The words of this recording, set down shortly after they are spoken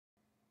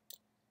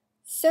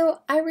So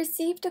I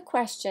received a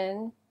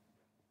question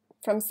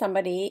from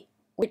somebody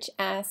which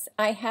asks,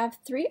 I have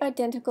 3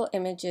 identical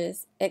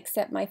images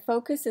except my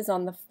focus is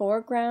on the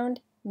foreground,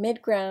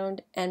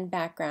 midground, and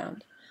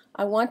background.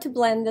 I want to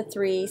blend the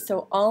 3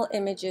 so all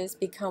images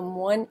become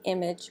one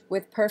image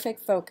with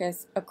perfect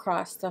focus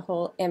across the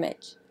whole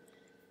image.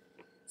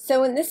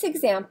 So in this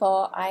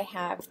example, I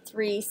have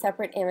 3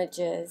 separate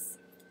images.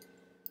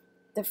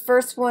 The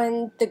first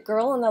one, the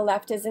girl on the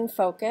left is in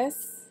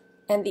focus,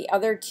 and the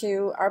other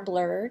 2 are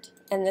blurred.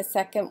 And the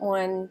second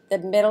one, the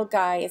middle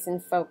guy is in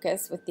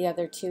focus with the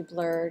other 2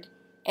 blurred.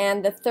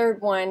 And the third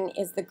one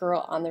is the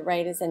girl on the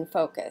right is in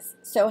focus.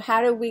 So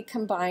how do we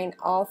combine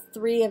all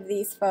 3 of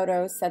these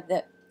photos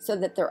so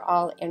that they're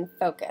all in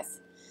focus?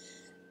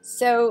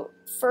 So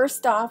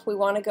first off, we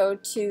want to go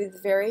to the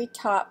very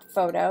top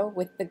photo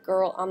with the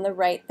girl on the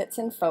right that's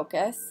in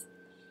focus.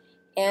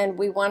 And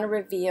we want to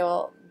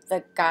reveal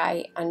the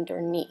guy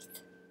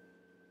underneath.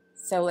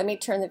 So let me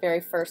turn the very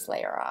first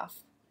layer off.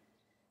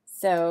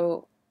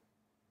 So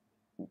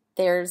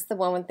there's the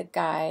one with the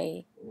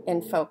guy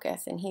in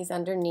focus, and he's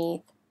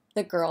underneath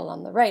the girl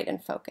on the right in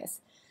focus.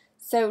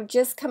 So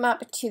just come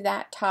up to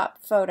that top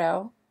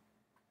photo,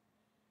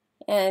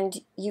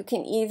 and you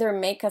can either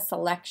make a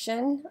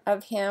selection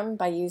of him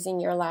by using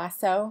your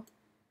lasso,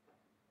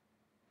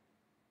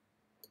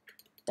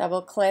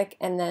 double click,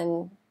 and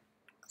then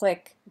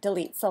click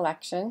delete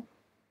selection.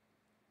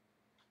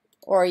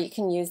 Or you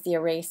can use the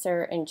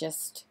eraser and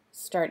just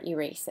start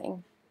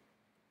erasing.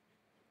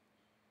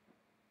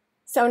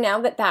 So now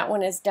that that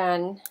one is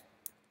done,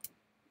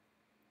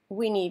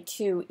 we need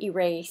to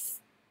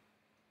erase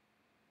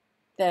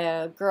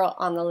the girl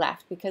on the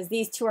left because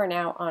these 2 are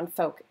now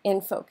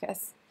in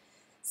focus.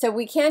 So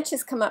we can't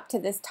just come up to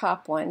this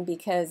top one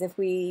because if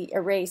we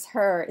erase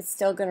her, it's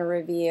still going to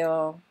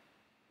reveal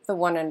the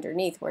one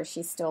underneath where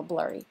she's still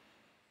blurry.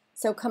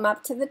 So come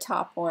up to the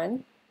top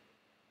one,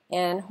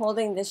 and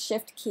holding the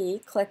Shift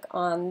key, click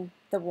on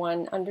the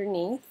one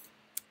underneath,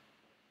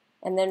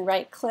 and then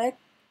right click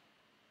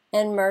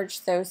and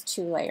merge those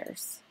 2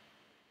 layers.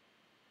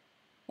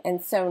 And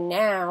so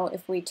now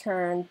if we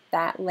turn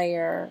that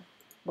layer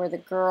where the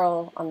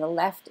girl on the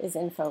left is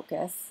in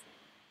focus,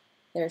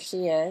 there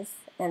she is,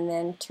 and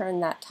then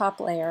turn that top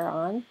layer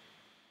on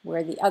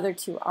where the other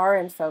 2 are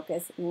in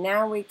focus,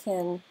 now we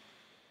can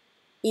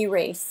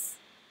erase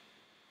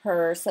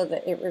her so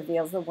that it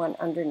reveals the one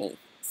underneath.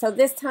 So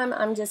this time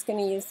I'm just going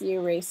to use the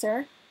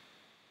eraser,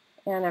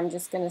 and I'm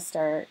just going to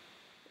start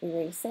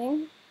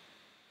erasing.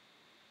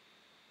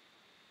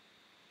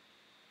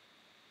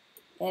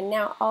 And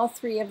now all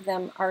 3 of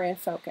them are in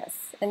focus.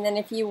 And then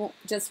if you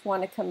just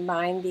want to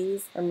combine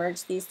these or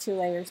merge these 2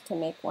 layers to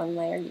make one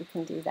layer, you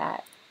can do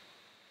that.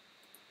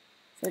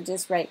 So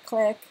just right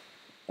click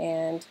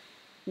and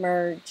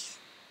merge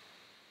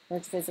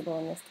visible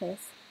in this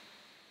case.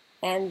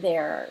 And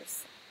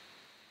there's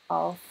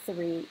all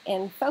 3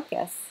 in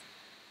focus.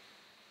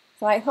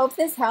 So I hope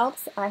this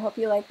helps. I hope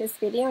you like this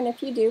video, and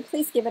if you do,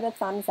 please give it a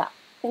thumbs up.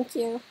 Thank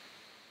you.